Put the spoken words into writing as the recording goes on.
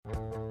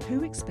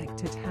Who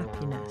expected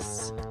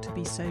happiness to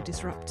be so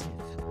disruptive?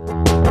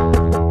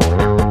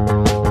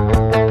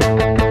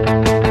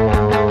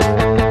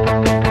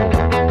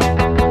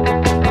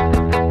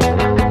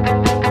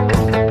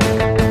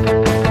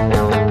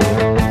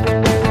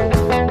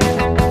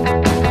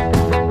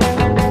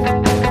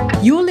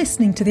 You're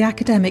listening to The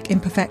Academic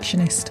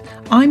Imperfectionist.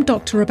 I'm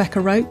Dr.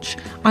 Rebecca Roach.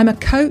 I'm a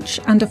coach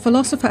and a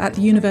philosopher at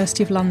the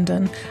University of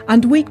London,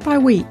 and week by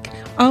week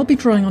I'll be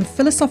drawing on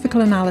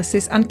philosophical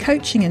analysis and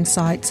coaching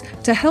insights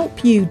to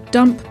help you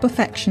dump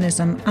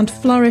perfectionism and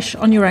flourish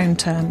on your own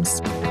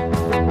terms.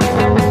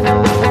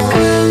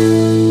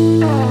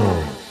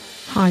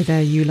 Hi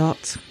there, you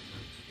lot.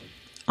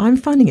 I'm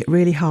finding it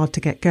really hard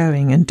to get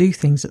going and do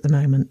things at the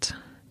moment.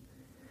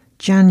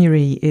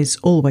 January is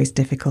always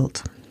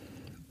difficult.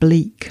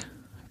 Bleak,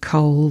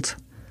 cold,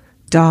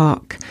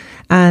 dark,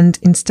 and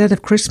instead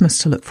of Christmas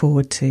to look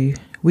forward to,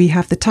 we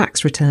have the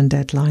tax return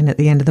deadline at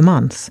the end of the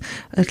month,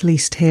 at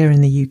least here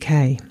in the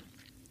UK.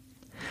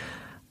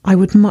 I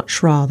would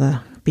much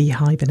rather be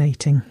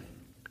hibernating.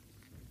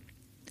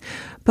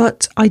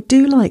 But I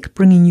do like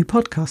bringing you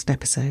podcast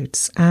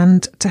episodes,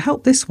 and to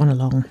help this one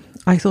along,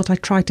 I thought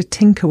I'd try to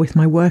tinker with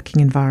my working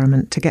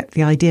environment to get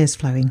the ideas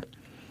flowing.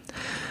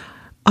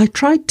 I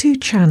tried to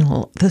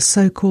channel the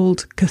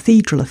so-called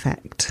cathedral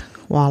effect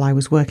while I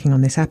was working on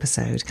this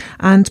episode,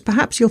 and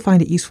perhaps you'll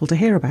find it useful to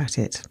hear about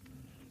it.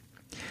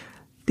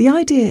 The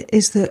idea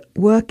is that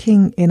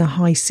working in a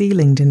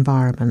high-ceilinged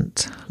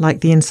environment,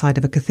 like the inside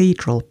of a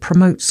cathedral,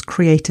 promotes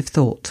creative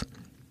thought.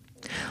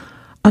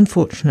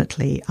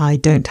 Unfortunately, I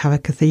don't have a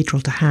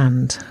cathedral to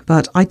hand,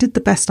 but I did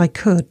the best I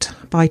could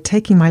by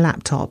taking my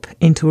laptop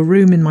into a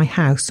room in my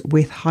house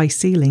with high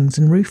ceilings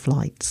and roof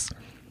lights.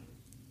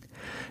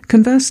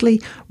 Conversely,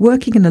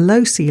 working in a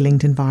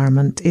low-ceilinged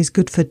environment is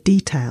good for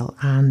detail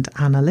and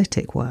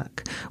analytic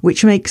work,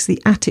 which makes the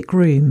attic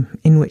room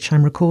in which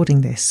I'm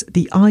recording this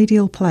the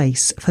ideal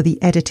place for the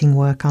editing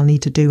work I'll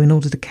need to do in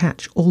order to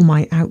catch all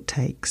my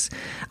outtakes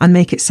and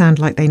make it sound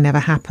like they never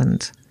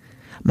happened.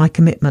 My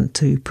commitment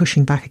to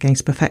pushing back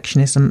against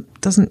perfectionism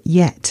doesn't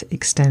yet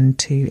extend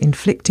to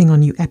inflicting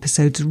on you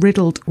episodes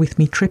riddled with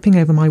me tripping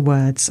over my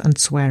words and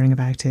swearing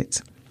about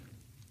it.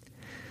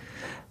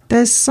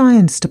 There's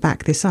science to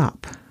back this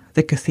up.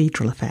 The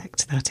cathedral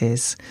effect, that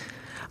is.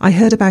 I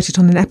heard about it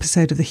on an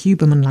episode of the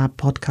Huberman Lab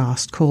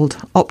podcast called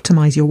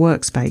Optimize Your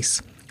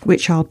Workspace,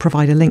 which I'll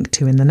provide a link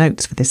to in the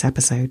notes for this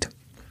episode.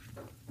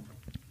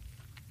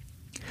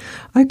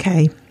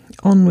 Okay,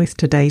 on with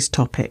today's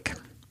topic.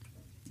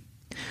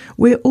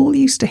 We're all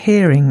used to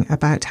hearing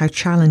about how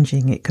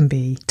challenging it can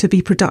be to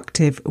be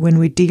productive when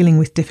we're dealing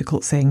with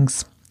difficult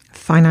things.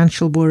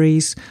 Financial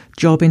worries,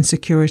 job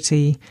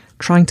insecurity,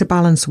 trying to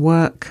balance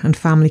work and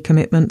family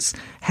commitments,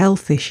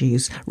 health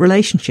issues,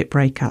 relationship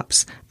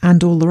breakups,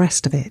 and all the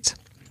rest of it.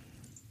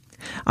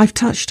 I've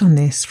touched on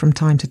this from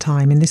time to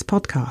time in this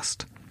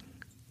podcast.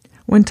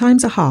 When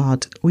times are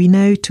hard, we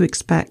know to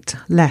expect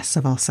less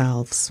of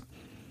ourselves.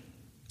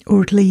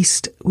 Or at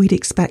least we'd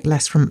expect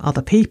less from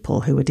other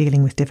people who are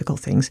dealing with difficult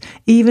things,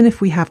 even if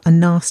we have a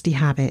nasty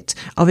habit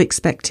of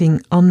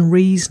expecting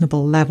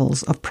unreasonable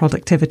levels of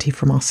productivity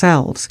from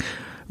ourselves,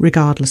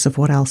 regardless of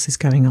what else is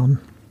going on.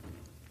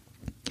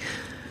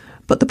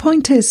 But the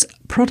point is,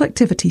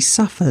 productivity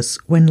suffers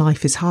when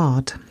life is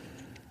hard.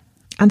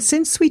 And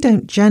since we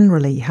don't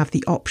generally have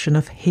the option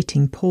of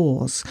hitting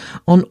pause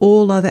on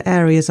all other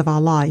areas of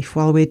our life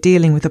while we're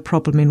dealing with a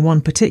problem in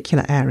one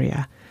particular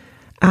area,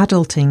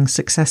 adulting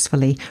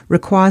successfully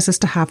requires us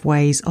to have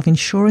ways of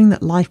ensuring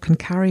that life can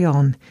carry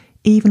on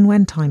even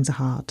when times are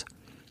hard.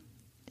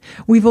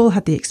 We've all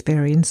had the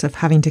experience of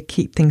having to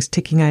keep things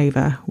ticking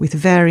over with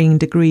varying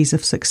degrees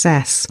of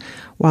success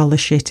while the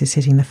shit is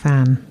hitting the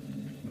fan.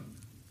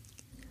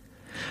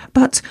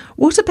 But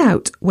what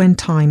about when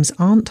times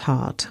aren't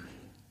hard?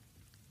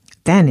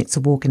 Then it's a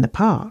walk in the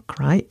park,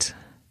 right?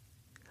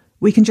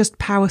 We can just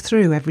power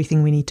through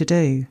everything we need to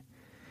do.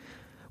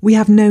 We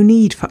have no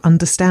need for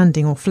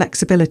understanding or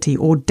flexibility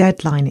or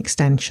deadline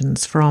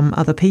extensions from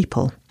other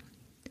people.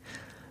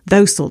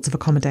 Those sorts of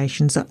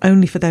accommodations are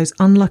only for those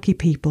unlucky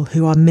people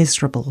who are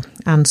miserable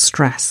and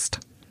stressed.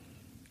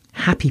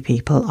 Happy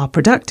people are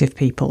productive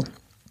people.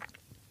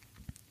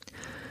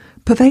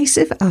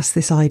 Pervasive as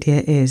this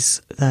idea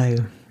is, though,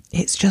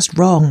 it's just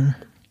wrong.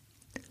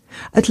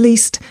 At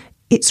least,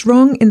 it's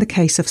wrong in the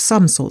case of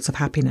some sorts of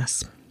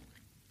happiness.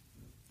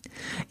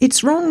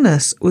 Its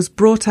wrongness was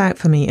brought out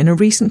for me in a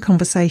recent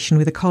conversation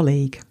with a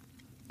colleague.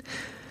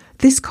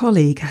 This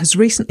colleague has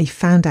recently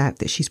found out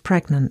that she's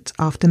pregnant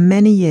after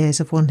many years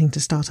of wanting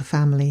to start a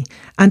family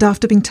and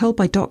after being told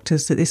by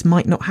doctors that this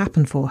might not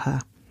happen for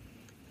her.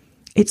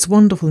 It's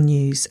wonderful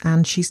news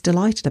and she's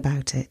delighted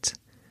about it.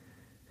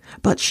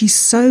 But she's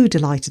so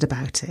delighted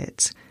about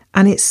it,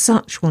 and it's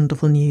such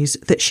wonderful news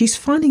that she's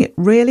finding it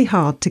really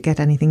hard to get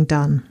anything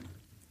done.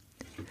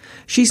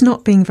 She's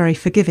not being very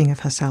forgiving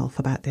of herself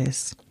about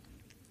this.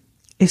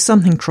 If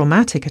something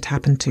traumatic had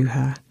happened to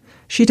her,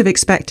 she'd have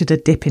expected a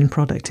dip in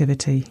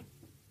productivity.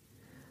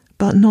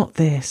 But not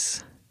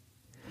this.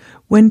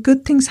 When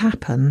good things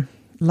happen,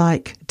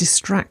 like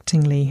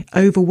distractingly,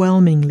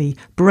 overwhelmingly,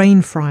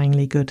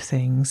 brain-fryingly good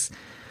things,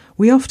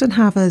 we often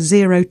have a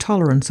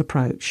zero-tolerance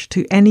approach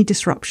to any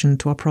disruption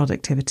to our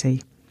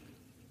productivity.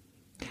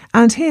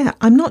 And here,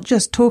 I'm not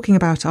just talking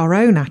about our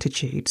own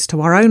attitudes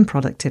to our own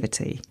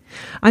productivity.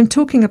 I'm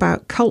talking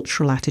about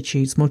cultural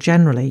attitudes more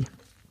generally.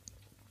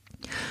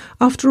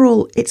 After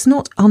all, it's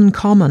not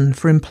uncommon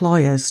for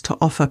employers to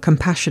offer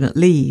compassionate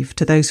leave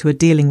to those who are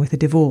dealing with a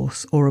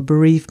divorce or a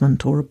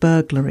bereavement or a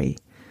burglary.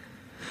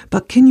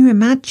 But can you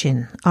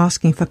imagine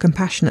asking for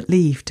compassionate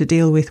leave to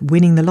deal with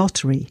winning the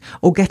lottery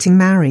or getting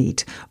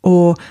married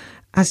or,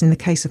 as in the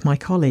case of my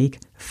colleague,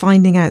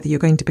 finding out that you're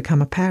going to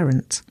become a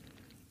parent?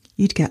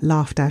 You'd get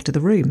laughed out of the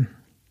room.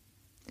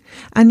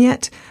 And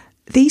yet,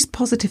 these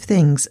positive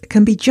things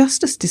can be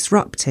just as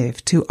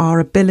disruptive to our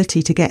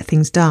ability to get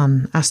things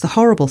done as the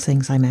horrible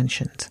things I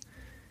mentioned.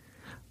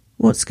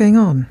 What's going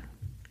on?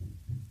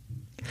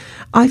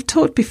 I've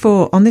talked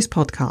before on this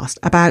podcast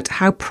about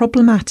how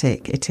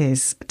problematic it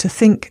is to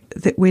think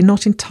that we're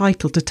not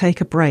entitled to take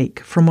a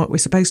break from what we're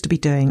supposed to be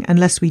doing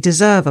unless we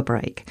deserve a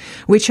break,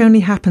 which only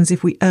happens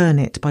if we earn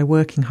it by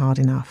working hard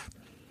enough.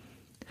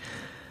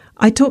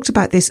 I talked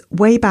about this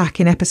way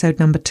back in episode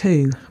number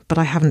 2, but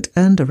I haven't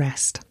earned a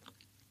rest.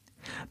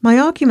 My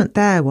argument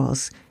there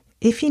was,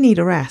 if you need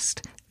a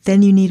rest,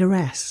 then you need a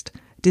rest.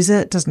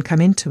 Desert doesn't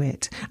come into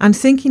it. And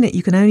thinking that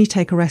you can only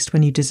take a rest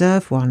when you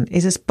deserve one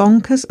is as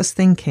bonkers as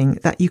thinking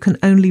that you can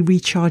only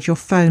recharge your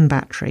phone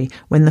battery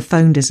when the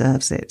phone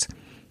deserves it.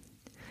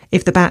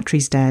 If the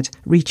battery's dead,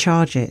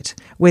 recharge it,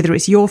 whether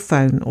it's your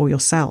phone or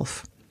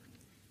yourself.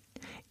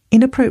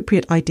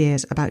 Inappropriate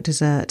ideas about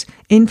desert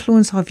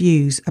influence our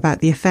views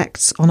about the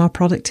effects on our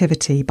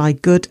productivity by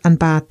good and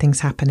bad things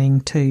happening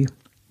too.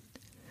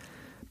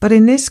 But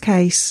in this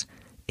case,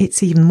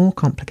 it's even more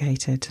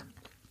complicated.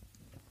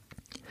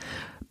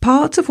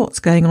 Part of what's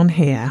going on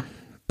here,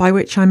 by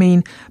which I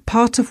mean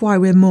part of why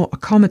we're more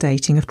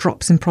accommodating of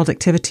drops in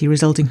productivity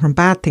resulting from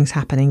bad things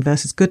happening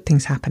versus good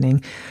things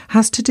happening,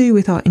 has to do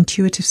with our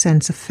intuitive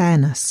sense of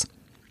fairness.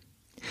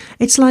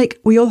 It's like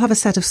we all have a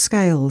set of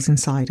scales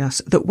inside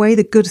us that weigh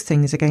the good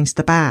things against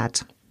the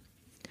bad.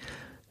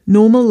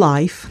 Normal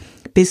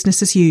life,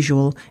 business as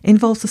usual,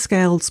 involves the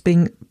scales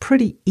being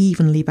pretty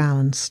evenly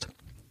balanced.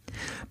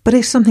 But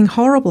if something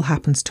horrible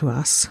happens to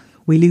us,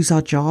 we lose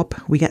our job,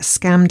 we get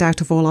scammed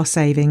out of all our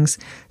savings,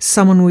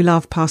 someone we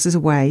love passes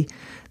away,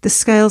 the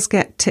scales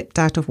get tipped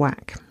out of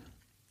whack.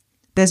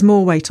 There's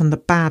more weight on the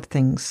bad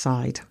things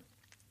side.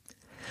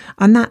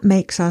 And that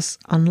makes us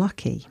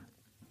unlucky.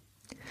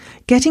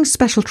 Getting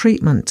special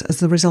treatment as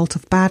the result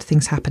of bad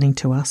things happening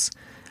to us,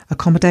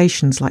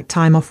 accommodations like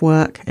time off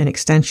work, an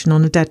extension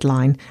on a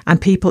deadline,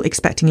 and people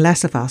expecting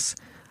less of us,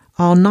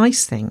 are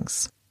nice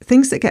things.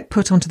 Things that get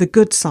put onto the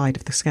good side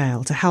of the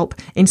scale to help,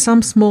 in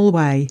some small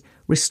way,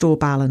 restore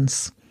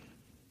balance.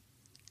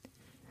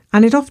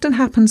 And it often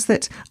happens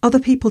that other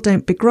people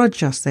don't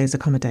begrudge us those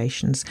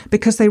accommodations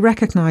because they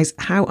recognise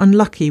how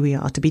unlucky we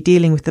are to be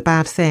dealing with the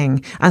bad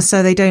thing, and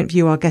so they don't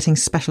view our getting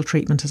special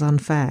treatment as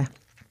unfair.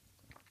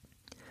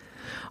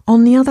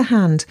 On the other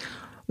hand,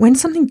 when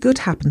something good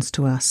happens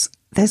to us,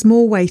 there's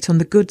more weight on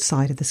the good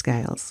side of the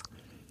scales.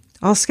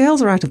 Our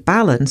scales are out of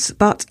balance,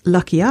 but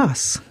lucky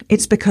us,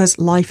 it's because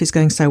life is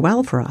going so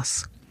well for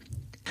us.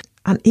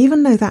 And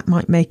even though that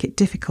might make it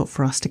difficult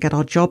for us to get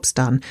our jobs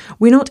done,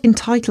 we're not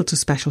entitled to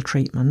special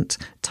treatment,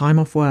 time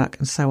off work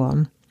and so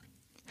on.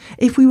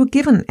 If we were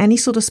given any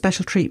sort of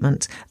special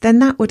treatment, then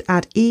that would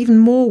add even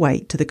more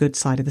weight to the good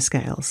side of the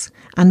scales,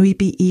 and we'd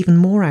be even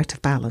more out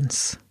of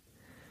balance.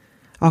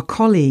 Our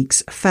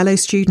colleagues, fellow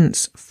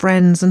students,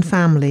 friends and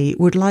family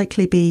would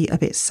likely be a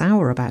bit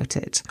sour about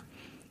it.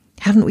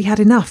 Haven't we had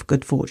enough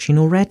good fortune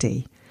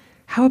already?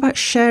 How about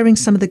sharing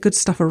some of the good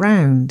stuff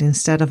around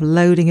instead of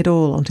loading it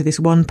all onto this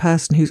one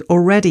person who's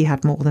already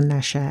had more than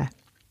their share?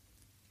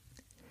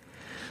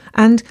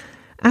 And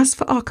as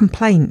for our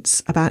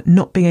complaints about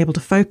not being able to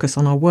focus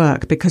on our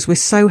work because we're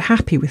so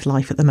happy with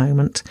life at the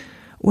moment,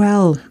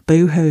 well,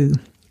 boo-hoo,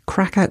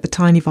 crack out the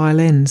tiny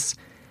violins.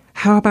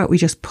 How about we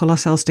just pull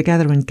ourselves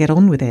together and get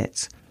on with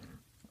it?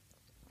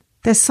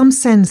 There's some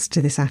sense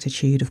to this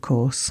attitude, of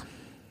course.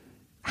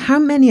 How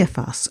many of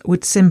us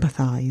would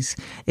sympathise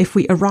if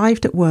we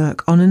arrived at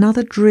work on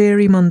another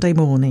dreary Monday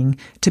morning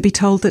to be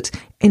told that,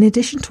 in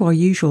addition to our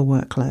usual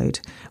workload,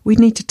 we'd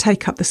need to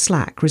take up the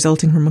slack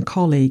resulting from a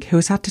colleague who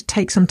has had to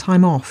take some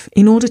time off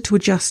in order to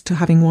adjust to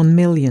having won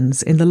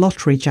millions in the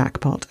lottery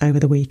jackpot over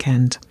the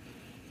weekend?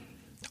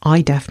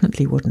 I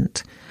definitely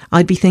wouldn't.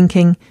 I'd be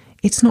thinking,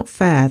 it's not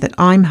fair that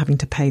I'm having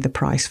to pay the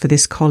price for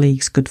this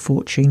colleague's good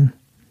fortune.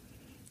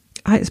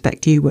 I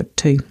expect you would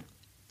too.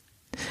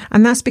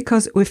 And that's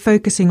because we're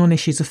focusing on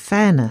issues of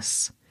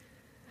fairness.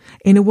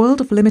 In a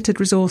world of limited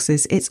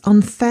resources, it's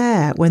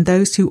unfair when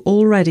those who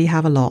already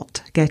have a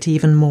lot get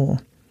even more.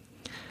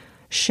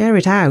 Share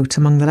it out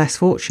among the less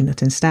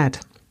fortunate instead.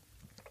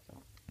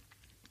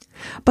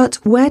 But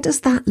where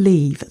does that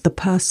leave the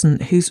person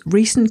whose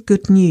recent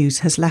good news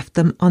has left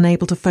them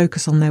unable to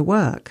focus on their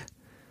work?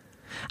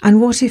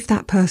 And what if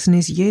that person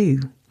is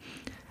you?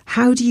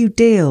 How do you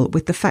deal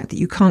with the fact that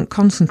you can't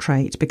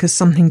concentrate because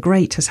something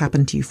great has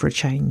happened to you for a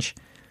change?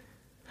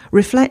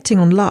 Reflecting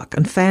on luck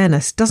and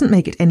fairness doesn't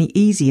make it any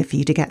easier for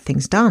you to get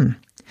things done.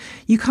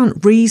 You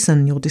can't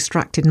reason your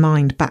distracted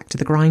mind back to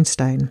the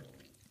grindstone.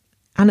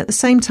 And at the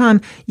same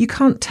time, you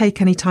can't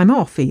take any time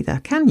off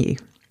either, can you?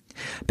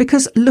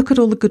 Because look at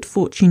all the good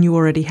fortune you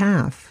already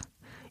have.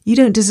 You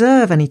don't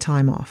deserve any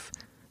time off.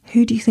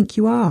 Who do you think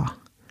you are?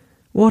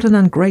 What an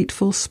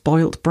ungrateful,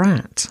 spoilt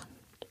brat.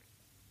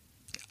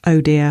 Oh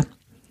dear,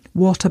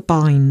 what a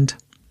bind.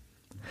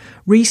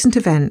 Recent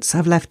events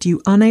have left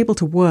you unable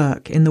to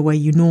work in the way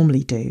you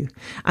normally do,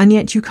 and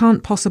yet you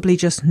can't possibly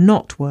just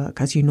not work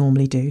as you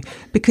normally do,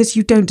 because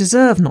you don't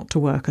deserve not to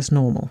work as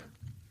normal.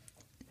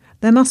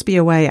 There must be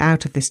a way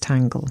out of this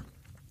tangle.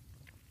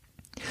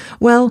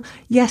 Well,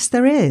 yes,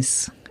 there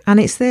is, and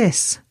it's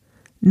this.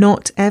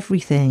 Not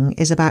everything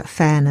is about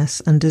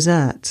fairness and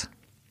desert.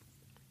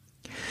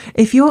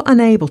 If you're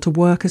unable to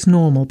work as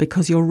normal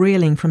because you're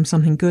reeling from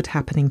something good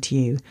happening to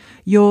you,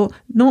 you're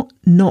not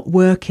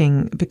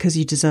working because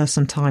you deserve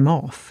some time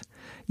off.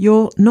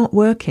 You're not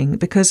working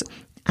because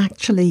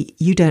actually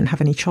you don't have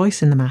any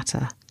choice in the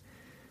matter.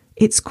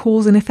 It's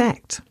cause and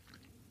effect.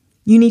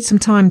 You need some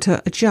time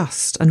to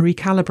adjust and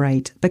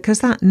recalibrate because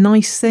that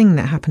nice thing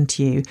that happened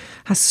to you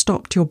has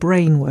stopped your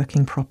brain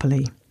working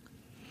properly.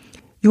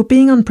 You're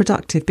being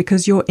unproductive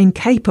because you're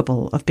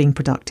incapable of being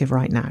productive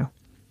right now.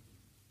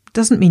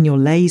 Doesn't mean you're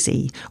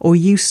lazy or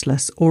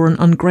useless or an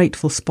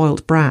ungrateful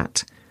spoilt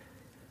brat.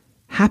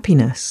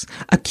 Happiness,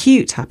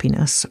 acute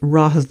happiness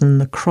rather than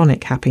the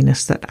chronic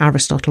happiness that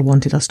Aristotle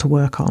wanted us to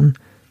work on.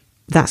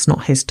 That's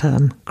not his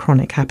term,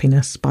 chronic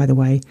happiness, by the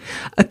way.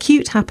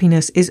 Acute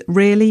happiness is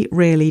really,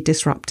 really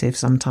disruptive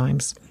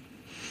sometimes.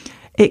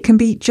 It can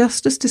be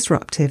just as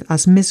disruptive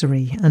as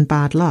misery and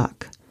bad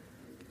luck.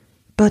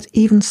 But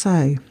even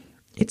so,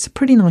 it's a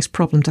pretty nice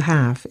problem to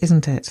have,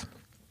 isn't it?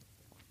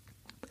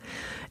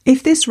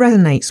 If this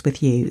resonates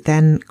with you,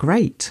 then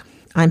great.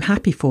 I'm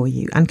happy for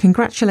you, and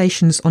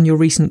congratulations on your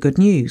recent good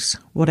news,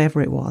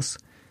 whatever it was.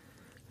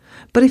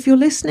 But if you're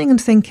listening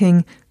and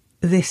thinking,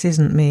 this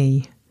isn't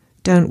me,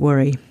 don't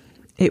worry.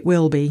 It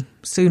will be,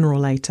 sooner or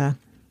later.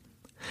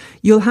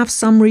 You'll have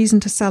some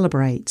reason to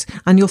celebrate,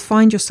 and you'll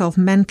find yourself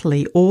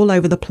mentally all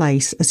over the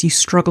place as you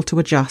struggle to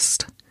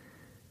adjust.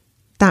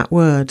 That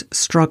word,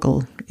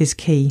 struggle, is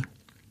key.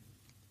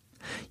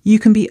 You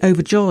can be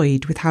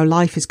overjoyed with how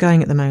life is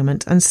going at the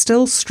moment and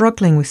still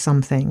struggling with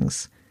some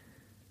things.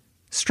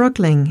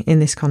 Struggling in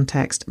this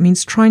context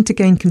means trying to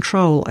gain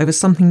control over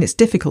something that's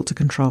difficult to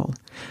control,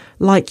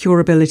 like your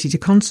ability to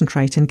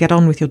concentrate and get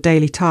on with your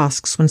daily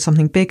tasks when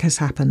something big has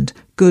happened,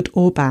 good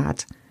or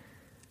bad.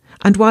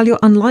 And while you're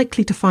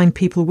unlikely to find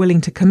people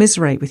willing to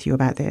commiserate with you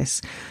about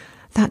this,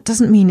 that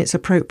doesn't mean it's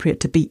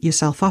appropriate to beat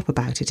yourself up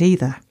about it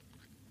either.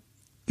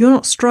 You're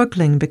not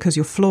struggling because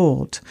you're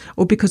flawed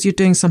or because you're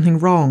doing something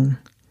wrong.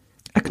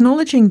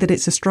 Acknowledging that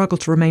it's a struggle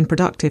to remain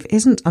productive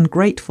isn't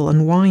ungrateful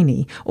and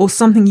whiny or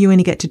something you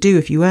only get to do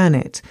if you earn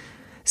it.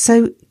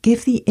 So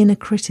give the inner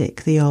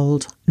critic the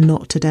old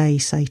 "not today,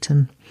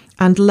 Satan,"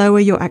 and lower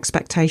your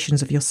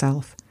expectations of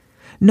yourself.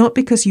 Not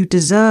because you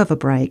deserve a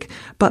break,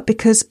 but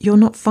because you're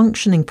not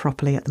functioning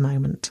properly at the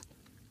moment.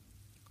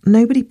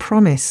 Nobody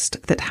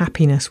promised that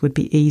happiness would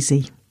be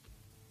easy.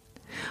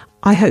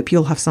 I hope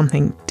you'll have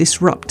something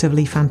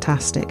disruptively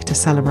fantastic to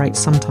celebrate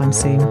sometime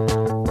soon.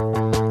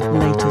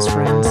 Laters,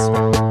 friends.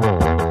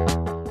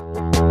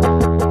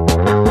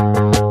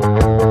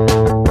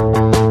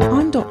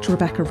 I'm Dr.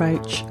 Rebecca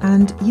Roach,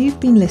 and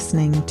you've been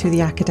listening to The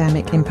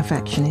Academic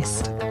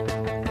Imperfectionist.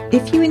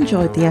 If you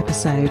enjoyed the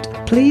episode,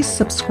 please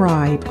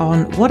subscribe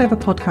on whatever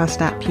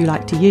podcast app you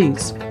like to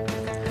use.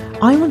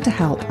 I want to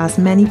help as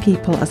many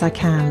people as I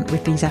can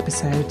with these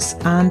episodes,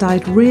 and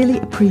I'd really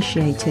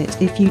appreciate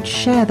it if you'd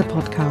share the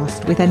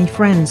podcast with any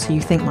friends who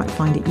you think might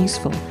find it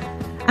useful,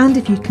 and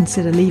if you'd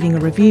consider leaving a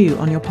review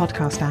on your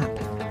podcast app.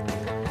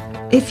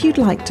 If you'd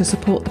like to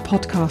support the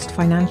podcast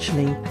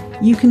financially,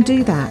 you can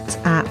do that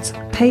at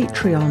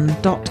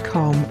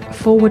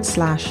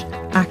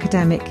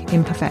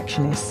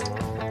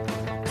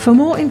patreon.com/academicimperfectionist. For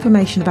more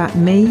information about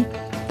me,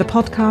 the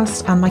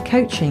podcast and my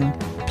coaching,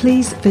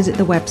 please visit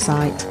the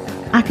website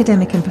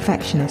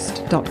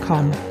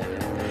academicimperfectionist.com.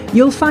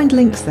 You'll find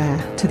links there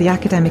to The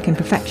Academic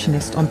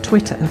Imperfectionist on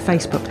Twitter and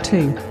Facebook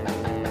too.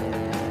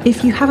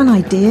 If you have an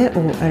idea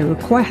or a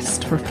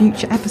request for a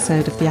future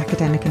episode of The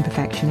Academic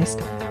Imperfectionist,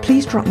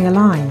 please drop me a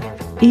line,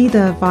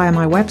 either via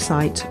my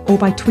website or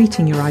by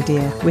tweeting your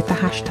idea with the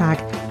hashtag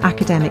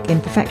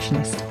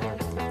 #academicimperfectionist.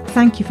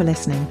 Thank you for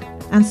listening,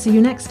 and see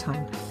you next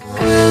time.